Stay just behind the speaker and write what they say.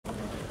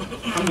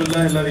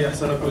لله الذي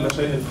أحسن كل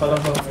شيء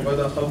خلقه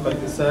وبدأ خلق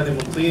الإنسان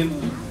من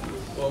طين،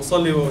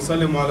 وأصلي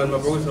وأسلم على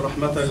المبعوث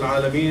رحمة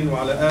للعالمين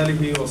وعلى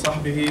آله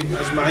وصحبه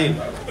أجمعين.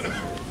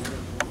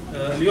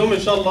 اليوم إن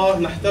شاء الله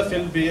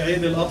نحتفل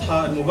بعيد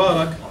الأضحى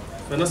المبارك،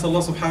 فنسأل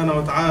الله سبحانه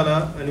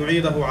وتعالى أن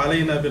يعيده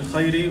علينا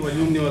بالخير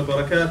واليمن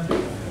والبركات،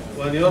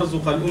 وأن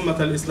يرزق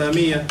الأمة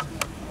الإسلامية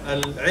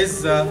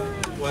العزة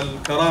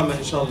والكرامة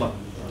إن شاء الله.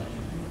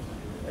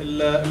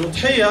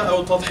 الأضحية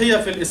أو التضحية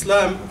في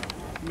الإسلام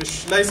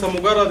ليس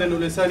مجرد أن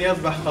الإنسان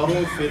يذبح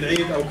خروف في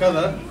العيد أو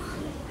كذا.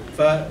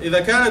 فإذا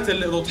كانت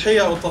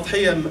الأضحية أو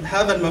التضحية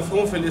هذا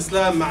المفهوم في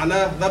الإسلام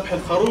معناه ذبح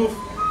الخروف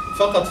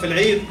فقط في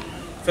العيد،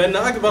 فإن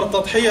أكبر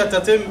تضحية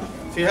تتم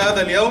في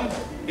هذا اليوم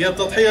هي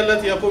التضحية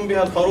التي يقوم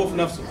بها الخروف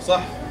نفسه،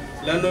 صح؟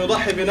 لأنه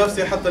يضحي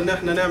بنفسه حتى أن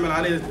احنا نعمل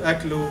عليه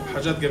أكل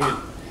وحاجات جميلة.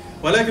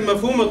 ولكن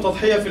مفهوم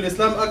التضحية في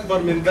الإسلام أكبر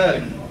من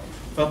ذلك.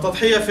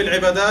 فالتضحية في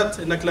العبادات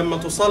أنك لما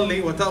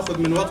تصلي وتأخذ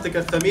من وقتك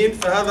الثمين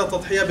فهذا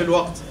تضحية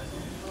بالوقت،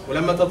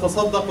 ولما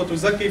تتصدق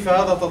وتزكي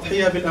فهذا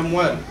تضحية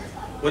بالأموال،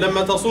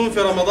 ولما تصوم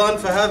في رمضان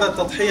فهذا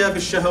تضحية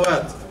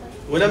بالشهوات،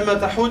 ولما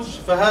تحج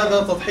فهذا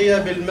تضحية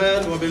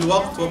بالمال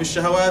وبالوقت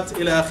وبالشهوات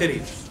إلى آخره.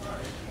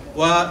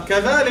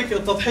 وكذلك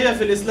التضحية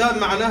في الإسلام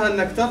معناها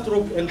أنك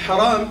تترك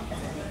الحرام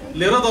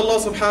لرضا الله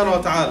سبحانه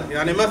وتعالى.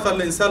 يعني مثلا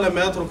الإنسان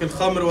لما يترك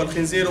الخمر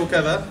والخنزير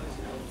وكذا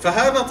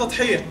فهذا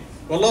تضحية،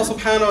 والله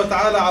سبحانه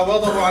وتعالى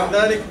عوضه عن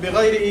ذلك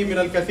بغيره من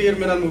الكثير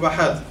من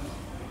المباحات.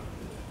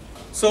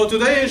 So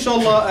today,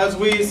 inshallah, as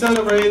we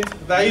celebrate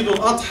the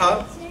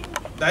Eidul-Adha,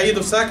 the Eid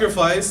of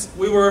sacrifice,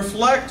 we will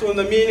reflect on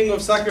the meaning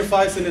of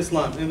sacrifice in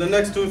Islam in the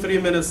next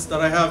 2-3 minutes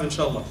that I have,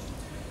 inshallah.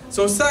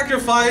 So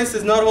sacrifice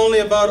is not only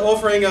about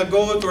offering a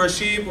goat or a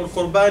sheep or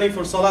qurbani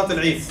for Salat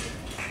al-Eid.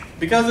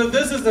 Because if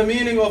this is the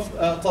meaning of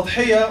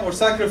tadhiyah or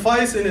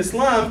sacrifice in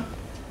Islam,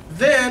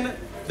 then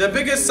the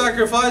biggest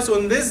sacrifice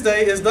on this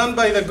day is done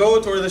by the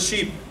goat or the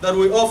sheep that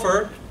we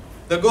offer,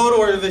 the goat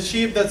or the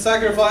sheep that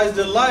sacrificed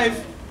their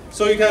life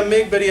so you can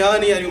make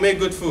biryani and you make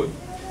good food.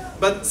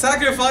 But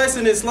sacrifice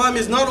in Islam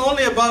is not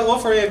only about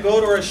offering a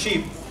goat or a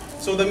sheep.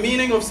 So the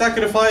meaning of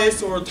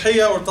sacrifice or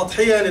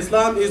tadhiyah in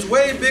Islam is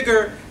way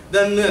bigger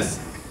than this.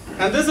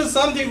 And this is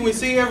something we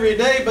see every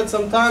day, but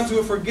sometimes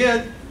we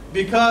forget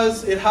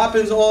because it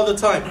happens all the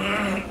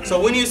time. So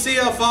when you see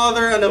a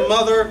father and a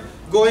mother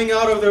going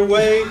out of their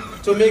way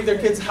to make their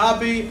kids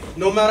happy,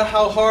 no matter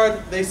how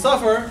hard they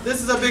suffer,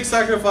 this is a big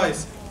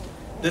sacrifice.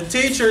 The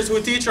teachers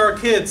who teach our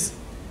kids,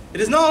 it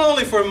is not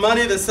only for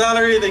money, the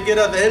salary they get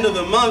at the end of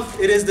the month,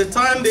 it is the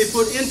time they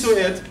put into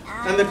it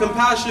and the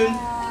compassion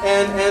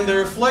and the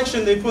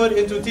reflection they put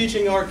into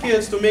teaching our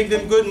kids to make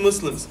them good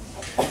Muslims.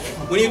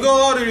 When you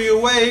go out of your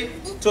way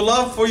to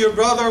love for your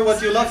brother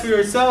what you love for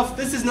yourself,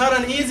 this is not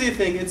an easy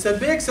thing, it's a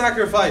big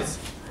sacrifice.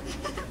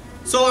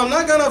 So I'm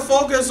not going to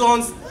focus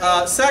on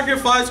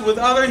sacrifice with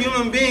other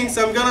human beings.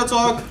 I'm going to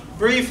talk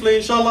briefly,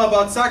 inshallah,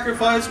 about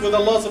sacrifice with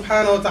Allah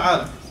subhanahu wa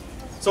ta'ala.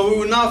 So we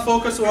will not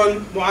focus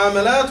on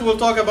mu'amalat, we'll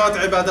talk about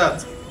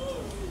ibadat.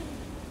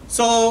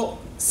 So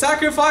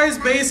sacrifice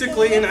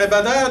basically in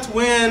ibadat,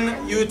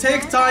 when you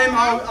take time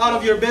out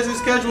of your busy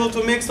schedule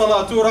to make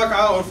salah 2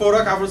 rak'ah or 4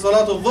 rak'ah for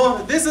salat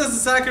al-dhuhr, this is a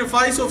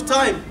sacrifice of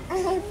time.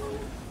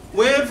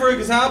 When, for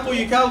example,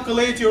 you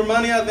calculate your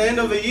money at the end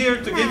of the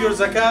year to give your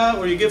zakah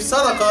or you give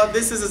sadaqah,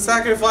 this is a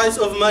sacrifice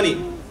of money.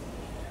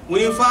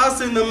 When you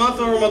fast in the month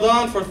of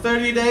Ramadan for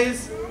 30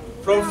 days,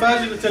 from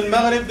Fajr till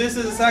Maghrib, this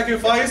is a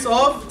sacrifice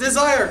of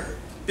desire.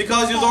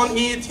 Because you don't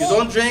eat, you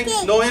don't drink,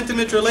 no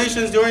intimate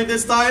relations during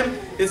this time,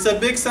 it's a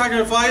big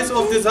sacrifice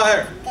of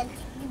desire.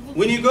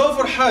 When you go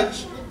for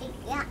Hajj,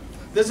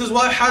 this is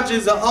why Hajj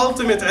is the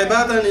ultimate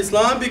ibadah in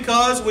Islam,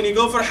 because when you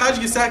go for Hajj,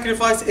 you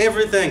sacrifice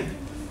everything.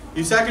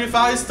 You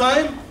sacrifice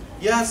time,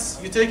 yes,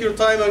 you take your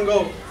time and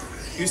go.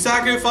 You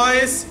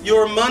sacrifice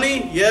your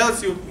money,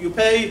 yes, you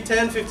pay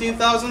 $10,000,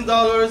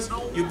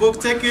 $15,000, you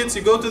book tickets,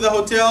 you go to the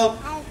hotel.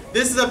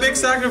 This is a big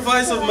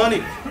sacrifice of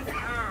money.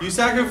 You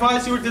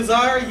sacrifice your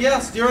desire,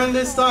 yes, during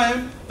this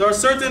time, there are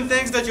certain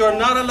things that you are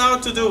not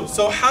allowed to do.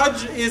 So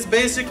Hajj is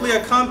basically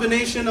a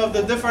combination of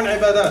the different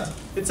ibadat.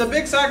 It's a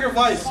big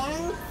sacrifice.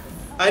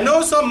 I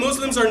know some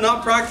Muslims are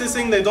not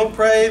practicing, they don't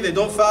pray, they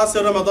don't fast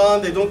in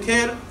Ramadan, they don't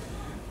care.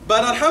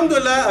 But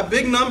alhamdulillah, a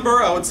big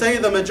number, I would say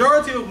the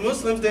majority of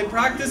Muslims, they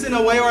practice in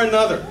a way or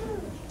another.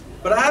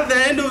 But at the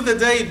end of the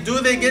day, do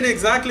they get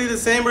exactly the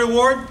same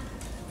reward?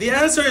 The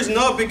answer is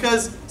no,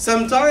 because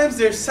sometimes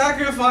their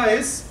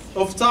sacrifice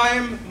of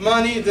time,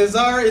 money,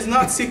 desire is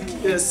not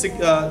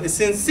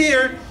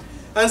sincere,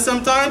 and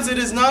sometimes it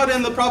is not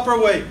in the proper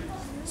way.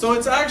 So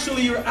it's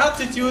actually your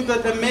attitude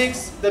that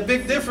makes the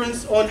big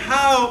difference on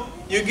how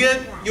you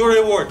get your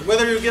reward,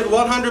 whether you get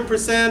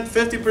 100%,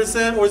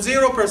 50%, or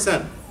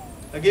 0%.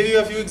 I'll give you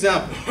a few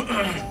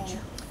examples.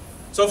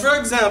 So for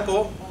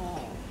example,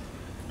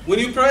 when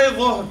you pray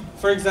dhuhr,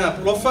 for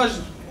example, or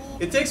fajr,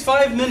 it takes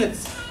 5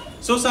 minutes.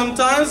 So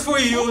sometimes for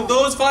you,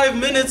 those 5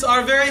 minutes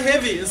are very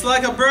heavy. It's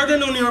like a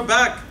burden on your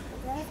back.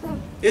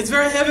 It's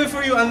very heavy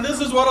for you. And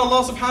this is what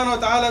Allah subhanahu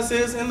wa ta'ala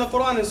says in the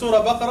Quran in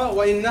Surah Baqarah,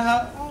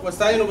 وَإِنَّهَا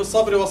وَاسْتَعِينُوا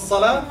بِالصَّبْرِ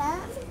وَالصَّلَاةِ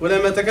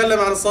ولما يتكلم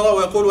عن الصلاة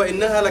ويقول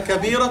وإنها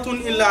لكبيرة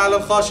إلا على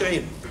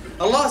الخاشعين.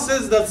 Allah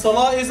says that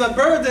salah is a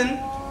burden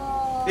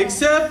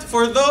except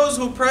for those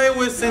who pray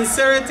with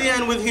sincerity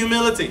and with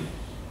humility.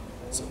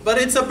 But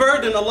it's a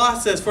burden, Allah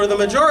says. For the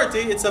majority,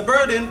 it's a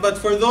burden, but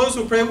for those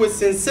who pray with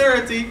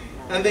sincerity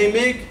and they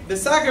make the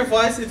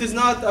sacrifice, it is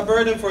not a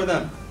burden for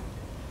them.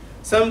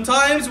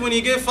 Sometimes when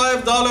you give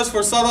 $5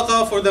 for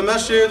sadaqah for the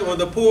masjid or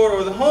the poor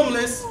or the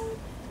homeless,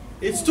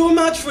 it's too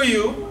much for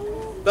you.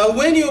 But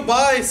when you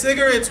buy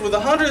cigarettes with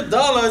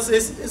 $100,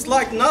 it's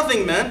like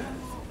nothing, man.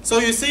 So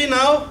you see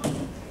now,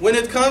 when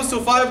it comes to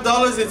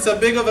 $5, it's a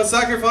big of a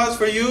sacrifice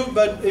for you.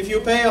 But if you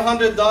pay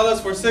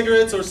 $100 for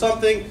cigarettes or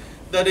something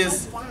that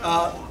is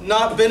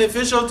not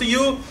beneficial to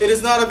you, it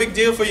is not a big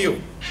deal for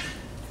you.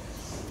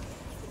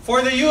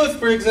 For the youth,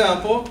 for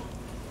example,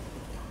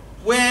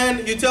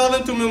 when you tell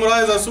them to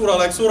memorize a surah,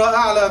 like Surah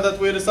A'la that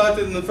we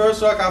recited in the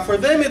first rak'ah, for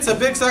them it's a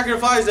big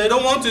sacrifice. They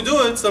don't want to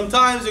do it.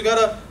 Sometimes you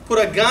gotta put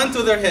a gun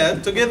to their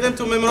head to get them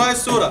to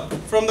memorize surah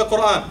from the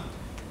Quran.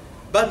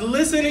 But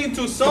listening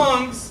to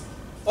songs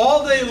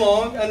all day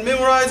long and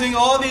memorizing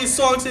all these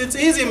songs, it's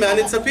easy, man.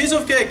 It's a piece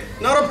of cake,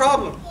 not a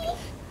problem.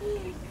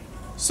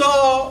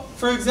 So,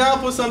 for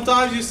example,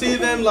 sometimes you see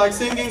them like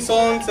singing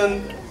songs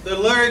and the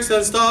lyrics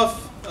and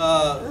stuff,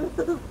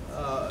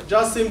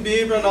 Justin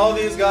Bieber and all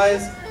these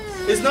guys.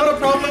 It's not a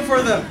problem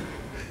for them.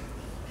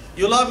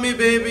 You love me,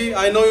 baby.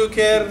 I know you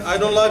care. I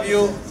don't love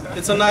you.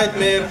 It's a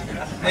nightmare.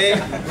 Hey,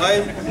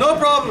 right? No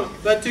problem.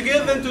 But to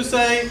get them to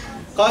say,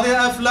 قَدْ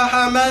أَفْلَحَ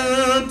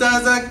مَنْ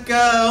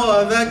تَزَكَّى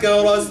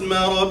وَذَكَرَ اسْمَ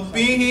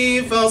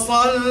رَبِّهِ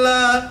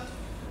فَصَلَّى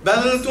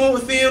بَلْ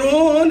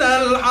تُؤْثِرُونَ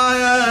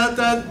الْحَيَاةَ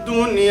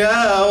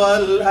الدُّنْيَا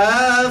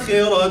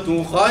وَالْآخِرَةُ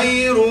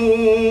خَيْرٌ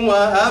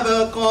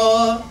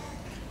وَأَبْقَى.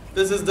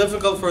 This is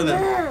difficult for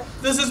them.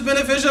 This is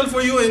beneficial for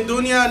you in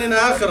dunya and in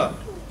akhirah.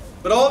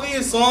 But all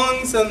these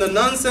songs and the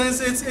nonsense,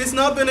 it's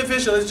not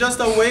beneficial. It's just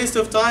a waste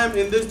of time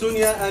in this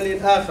dunya and in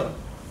akhirah.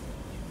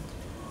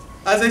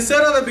 As I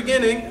said at the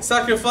beginning,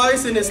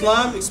 sacrifice in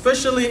Islam,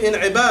 especially in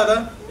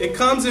ibadah, it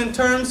comes in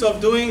terms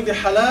of doing the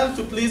halal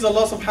to please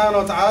Allah subhanahu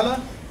wa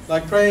ta'ala,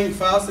 like praying,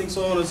 fasting,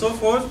 so on and so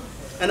forth,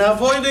 and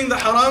avoiding the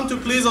haram to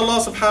please Allah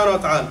subhanahu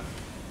wa ta'ala.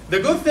 The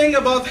good thing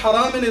about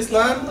haram in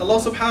Islam, Allah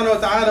subhanahu wa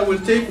ta'ala will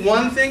take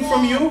one thing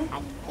from you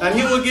and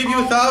He will give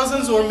you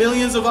thousands or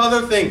millions of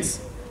other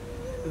things.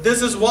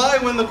 This is why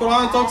when the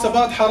Quran talks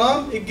about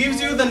haram, it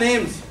gives you the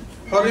names.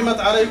 حرمت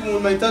عليكم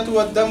الميتة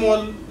والدم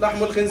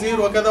واللحم الخنزير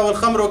وكذا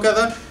والخمر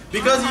وكذا,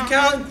 because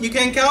you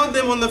can count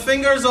them on the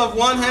fingers of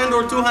one hand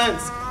or two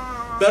hands.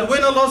 But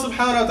when Allah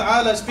subhanahu wa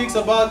ta'ala speaks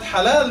about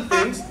halal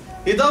things,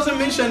 He doesn't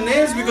mention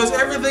names because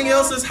everything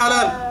else is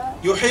halal.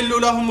 يُحِلُّ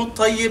لَهُمُ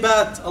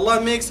الطَّيِّبَاتِ.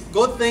 Allah makes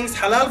good things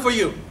halal for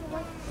you.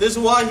 This is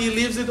why He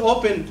leaves it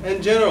open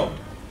and general.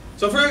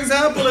 So for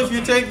example, if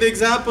you take the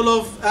example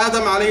of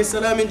Adam alayhi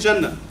salam in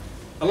Jannah,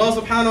 Allah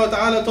subhanahu wa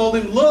ta'ala told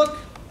him, look,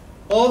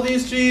 all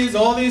these trees,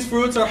 all these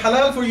fruits are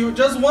halal for you.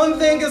 Just one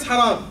thing is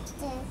haram.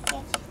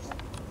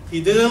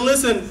 He didn't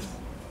listen,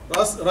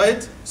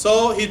 right?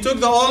 So he took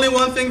the only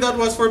one thing that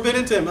was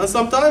forbidden to him. And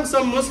sometimes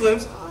some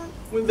Muslims,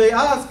 when they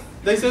ask,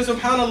 they say,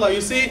 subhanallah,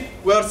 you see,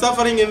 we are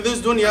suffering in this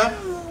dunya.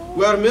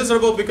 We are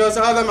miserable because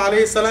Adam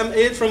alayhi salam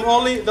ate from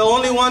the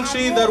only one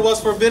tree that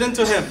was forbidden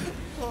to him.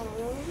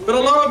 But a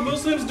lot of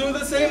Muslims do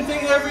the same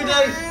thing every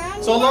day.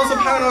 So Allah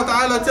subhanahu wa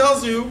ta'ala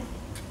tells you,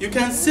 you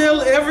can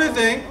sell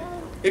everything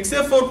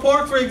except for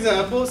pork, for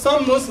example.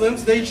 Some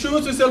Muslims, they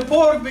choose to sell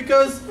pork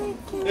because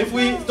if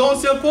we don't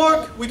sell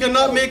pork, we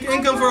cannot make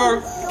income for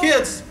our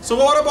kids. So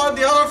what about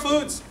the other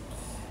foods?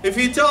 If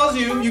He tells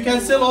you, you can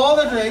sell all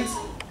the drinks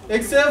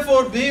except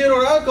for beer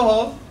or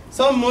alcohol,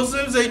 some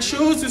Muslims, they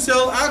choose to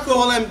sell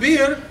alcohol and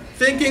beer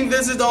thinking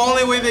this is the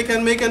only way they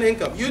can make an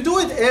income. You do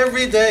it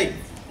every day.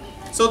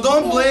 So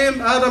don't blame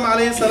Adam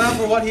alayhi salam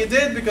for what he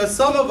did, because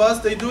some of us,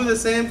 they do the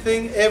same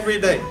thing every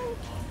day.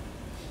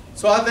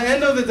 So at the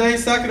end of the day,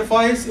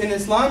 sacrifice in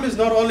Islam is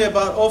not only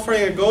about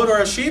offering a goat or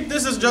a sheep.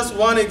 This is just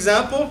one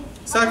example.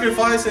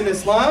 Sacrifice in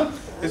Islam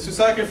is to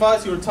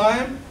sacrifice your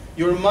time,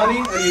 your money,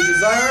 and your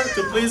desire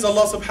to please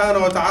Allah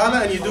subhanahu wa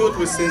ta'ala, and you do it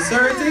with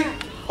sincerity,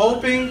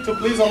 hoping to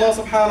please Allah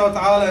subhanahu wa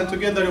ta'ala and to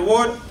get the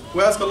reward.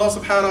 We ask Allah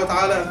subhanahu wa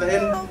ta'ala at the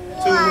end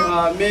to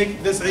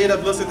make this Eid a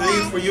blessed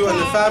Eid for you and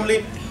the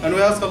family. And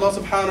we ask Allah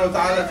subhanahu wa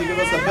ta'ala to give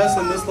us the best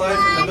in this life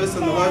and the best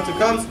in the life to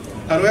come.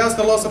 And we ask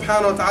Allah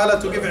subhanahu wa ta'ala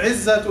to give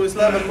izzah to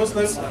Islam and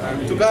Muslims,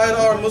 to guide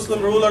our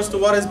Muslim rulers to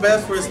what is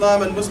best for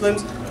Islam and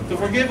Muslims, to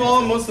forgive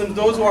all Muslims,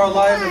 those who are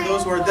alive and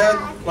those who are dead.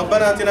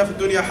 ربنا آتنا في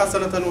الدنيا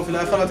حسنة وفي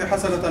الآخرة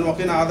حسنة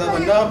وقنا عذاب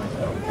النار.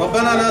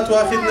 ربنا لا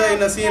تؤاخذنا إن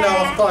نسينا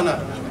وأخطأنا.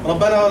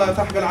 ربنا ولا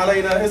تحمل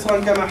علينا إصرا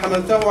كما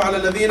حملته على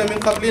الذين من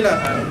قبلنا.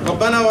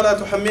 ربنا ولا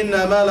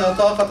تحملنا ما لا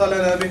طاقة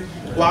لنا به.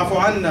 واعف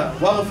عنا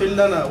واغفر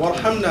لنا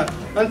وارحمنا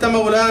أنت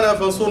مولانا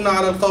فانصرنا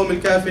على القوم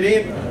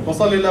الكافرين.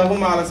 وصل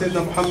اللهم على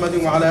سيدنا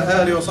محمد وعلى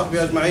آله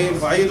وصحبه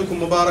أجمعين.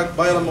 وعيدكم مبارك،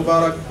 بايرا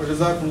مبارك،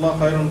 وجزاكم الله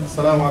خيرا.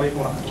 السلام عليكم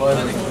ورحمة الله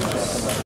وبركاته.